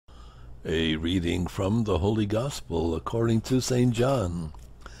A reading from the Holy Gospel according to St. John.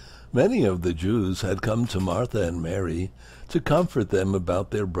 Many of the Jews had come to Martha and Mary to comfort them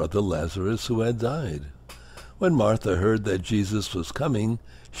about their brother Lazarus who had died. When Martha heard that Jesus was coming,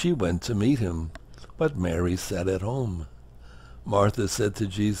 she went to meet him, but Mary sat at home. Martha said to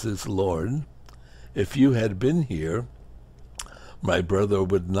Jesus, "Lord, if you had been here, my brother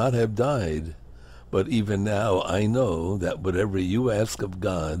would not have died. But even now I know that whatever you ask of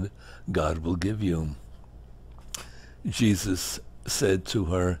God, God will give you." Jesus said to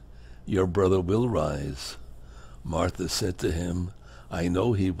her, "Your brother will rise." Martha said to him, "I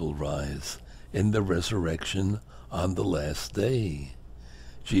know he will rise in the resurrection on the last day."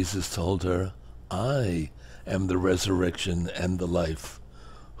 Jesus told her, "I am the resurrection and the life.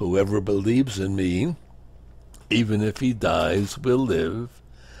 Whoever believes in me, even if he dies, will live,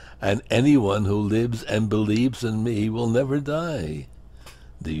 and anyone who lives and believes in me will never die.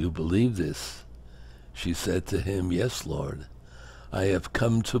 Do you believe this?" She said to him, "Yes, Lord. I have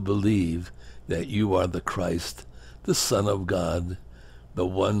come to believe that you are the Christ, the Son of God, the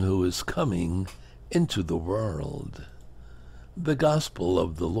one who is coming into the world." The Gospel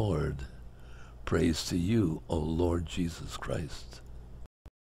of the Lord. Praise to you, O Lord Jesus Christ.